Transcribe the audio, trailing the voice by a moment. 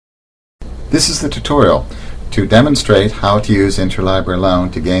This is the tutorial to demonstrate how to use Interlibrary Loan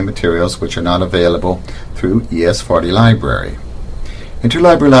to gain materials which are not available through Farley Library.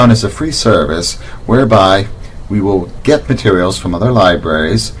 Interlibrary Loan is a free service whereby we will get materials from other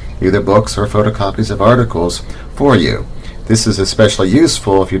libraries, either books or photocopies of articles, for you. This is especially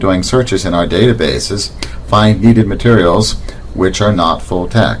useful if you're doing searches in our databases, find needed materials which are not full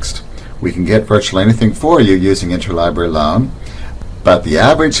text. We can get virtually anything for you using Interlibrary Loan, but the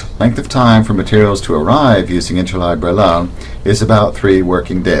average length of time for materials to arrive using Interlibrary Loan is about 3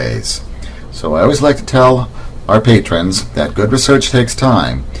 working days. So I always like to tell our patrons that good research takes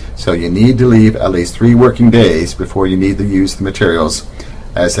time, so you need to leave at least 3 working days before you need to use the materials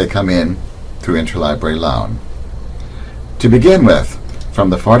as they come in through Interlibrary Loan. To begin with, from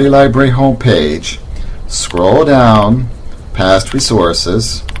the Farley Library homepage, scroll down past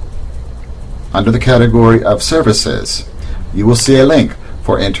Resources. Under the category of Services, you will see a link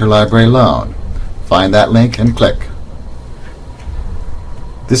for Interlibrary Loan. Find that link and click.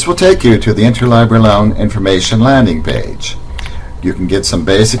 This will take you to the Interlibrary Loan information landing page. You can get some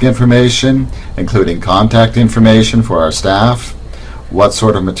basic information, including contact information for our staff, what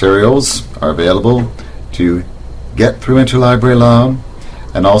sort of materials are available to get through Interlibrary Loan,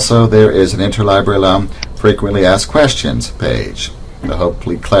 and also there is an Interlibrary Loan frequently asked questions page to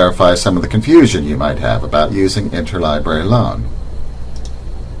hopefully clarify some of the confusion you might have about using Interlibrary Loan.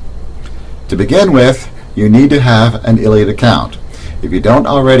 To begin with, you need to have an ILLiad account. If you don't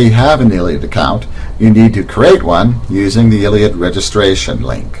already have an ILLiad account, you need to create one using the ILLiad registration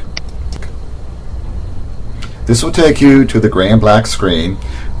link. This will take you to the gray and black screen,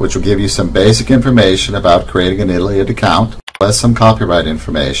 which will give you some basic information about creating an ILLiad account, plus some copyright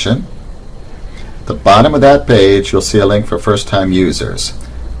information. At the bottom of that page, you'll see a link for first-time users.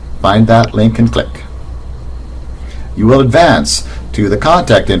 Find that link and click. You will advance to the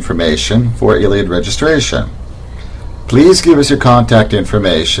contact information for ILLiad registration. Please give us your contact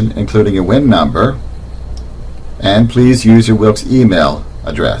information, including your WIN number, and please use your Wilkes email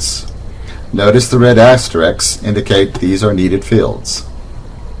address. Notice the red asterisks indicate these are needed fields.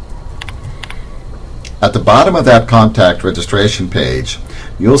 At the bottom of that contact registration page,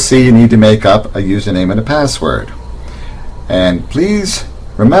 you'll see you need to make up a username and a password. And please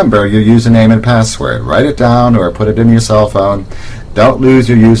remember your username and password. Write it down or put it in your cell phone. Don't lose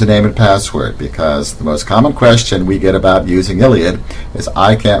your username and password, because the most common question we get about using ILLiad is,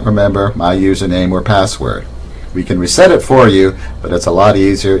 I can't remember my username or password. We can reset it for you, but it's a lot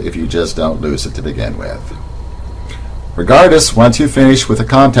easier if you just don't lose it to begin with. Regardless, once you finish with the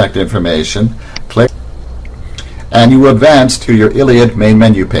contact information, click and you will advance to your ILLiad main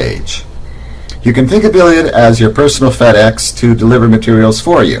menu page. You can think of ILLiad as your personal FedEx to deliver materials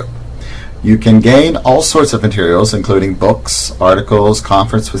for you. You can gain all sorts of materials, including books, articles,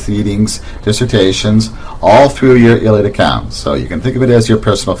 conference proceedings, dissertations, all through your ILLiad account. So you can think of it as your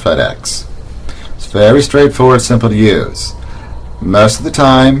personal FedEx. It's very straightforward, simple to use. Most of the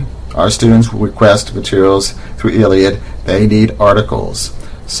time, our students will request materials through ILLiad. They need articles.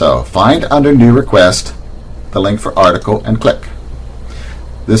 So find under New Request the link for article and click.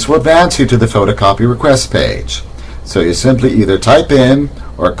 This will advance you to the photocopy request page. So you simply either type in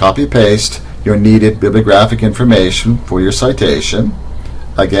or copy-paste your needed bibliographic information for your citation.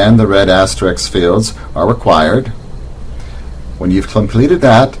 Again, the red asterisk fields are required. When you've completed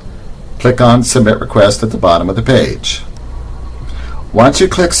that, click on Submit Request at the bottom of the page. Once you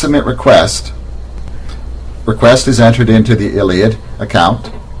click Submit Request, request is entered into the ILLiad account,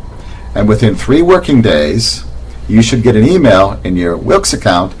 and within 3 working days, you should get an email in your Wilkes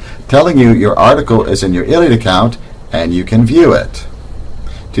account telling you your article is in your ILLiad account and you can view it.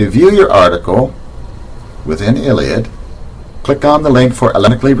 To view your article within ILLiad, click on the link for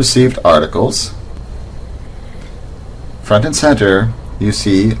electronically received articles. Front and center, you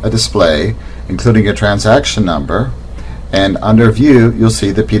see a display including your transaction number, and under View, you'll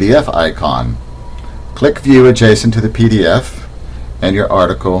see the PDF icon. Click View adjacent to the PDF, and your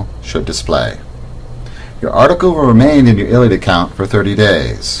article should display. Your article will remain in your ILLiad account for 30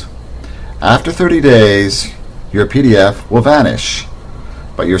 days. After 30 days, your PDF will vanish,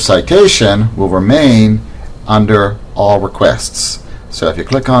 but your citation will remain under All Requests. So if you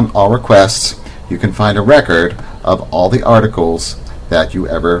click on All Requests, you can find a record of all the articles that you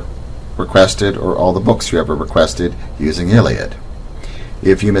ever requested or all the books you ever requested using ILLiad.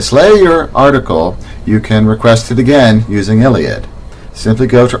 If you mislay your article, you can request it again using ILLiad. Simply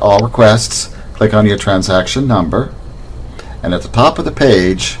go to All Requests, click on your transaction number, and at the top of the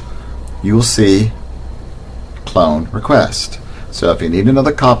page you will see Clone Request. So if you need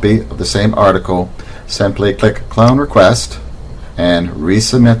another copy of the same article, simply click Clone Request, and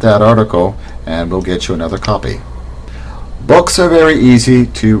resubmit that article, and we'll get you another copy. Books are very easy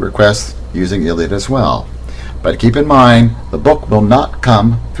to request using ILLiad as well, but keep in mind the book will not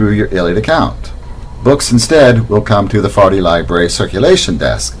come through your ILLiad account. Books instead will come to the Farley Library circulation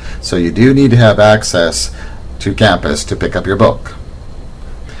desk, so you do need to have access to campus to pick up your book.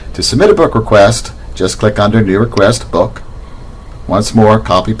 To submit a book request, just click under New Request Book. Once more,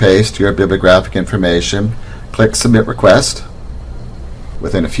 copy-paste your bibliographic information, click Submit Request.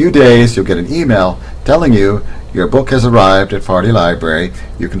 Within a few days, you'll get an email telling you your book has arrived at Farley Library.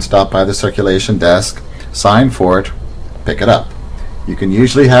 You can stop by the circulation desk, sign for it, pick it up. You can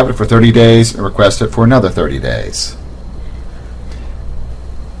usually have it for 30 days and request it for another 30 days.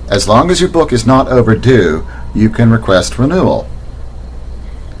 As long as your book is not overdue, you can request renewal.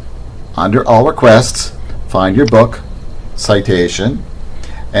 Under All Requests, find your book, citation,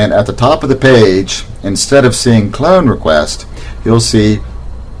 and at the top of the page, instead of seeing Clone Request, you'll see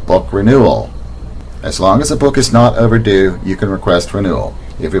Book Renewal. As long as the book is not overdue, you can request renewal.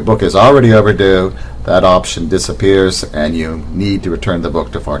 If your book is already overdue, that option disappears and you need to return the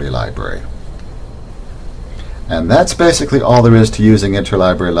book to Farley Library. And that's basically all there is to using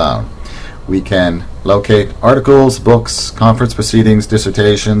Interlibrary Loan. We can locate articles, books, conference proceedings,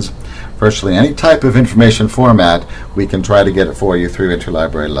 dissertations, virtually any type of information format. We can try to get it for you through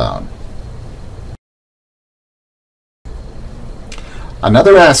Interlibrary Loan.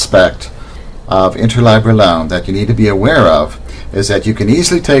 Another aspect of Interlibrary Loan that you need to be aware of is that you can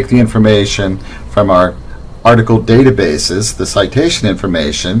easily take the information from our article databases, the citation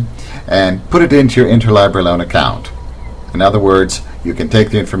information, and put it into your Interlibrary Loan account. In other words, you can take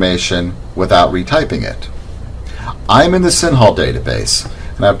the information without retyping it. I'm in the Sinhall database,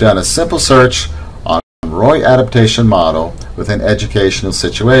 and I've done a simple search on Roy adaptation model within educational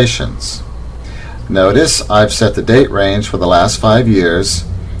situations. Notice I've set the date range for the last 5 years,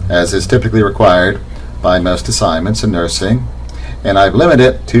 as is typically required by most assignments in nursing, and I've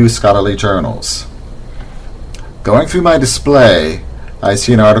limited it to scholarly journals. Going through my display, I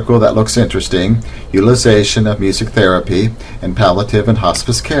see an article that looks interesting, Utilization of Music Therapy in Palliative and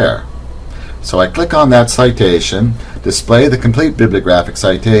Hospice Care. So I click on that citation, display the complete bibliographic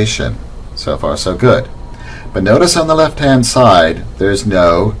citation. So far so good. But notice on the left-hand side, there's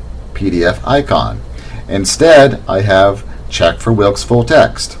no PDF icon. Instead, I have check for Wilkes full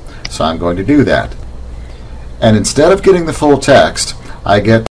text. So I'm going to do that. And instead of getting the full text, I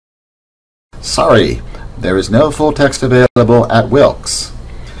get, sorry, there is no full text available at Wilkes.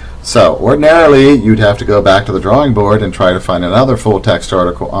 So ordinarily, you'd have to go back to the drawing board and try to find another full text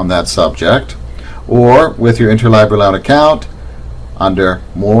article on that subject. Or with your Interlibrary Loan account, under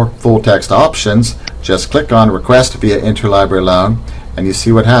More Full Text Options, just click on Request via Interlibrary Loan, and you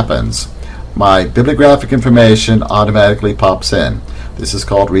see what happens. My bibliographic information automatically pops in. This is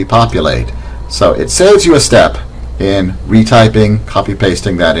called Repopulate. So it saves you a step in retyping,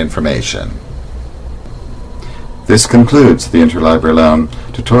 copy-pasting that information. This concludes the Interlibrary Loan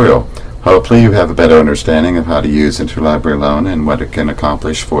tutorial. Hopefully you have a better understanding of how to use Interlibrary Loan and what it can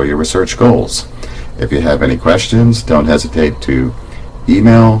accomplish for your research goals. If you have any questions, don't hesitate to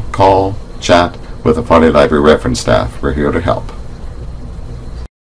email, call, chat with the Farley Library reference staff. We're here to help.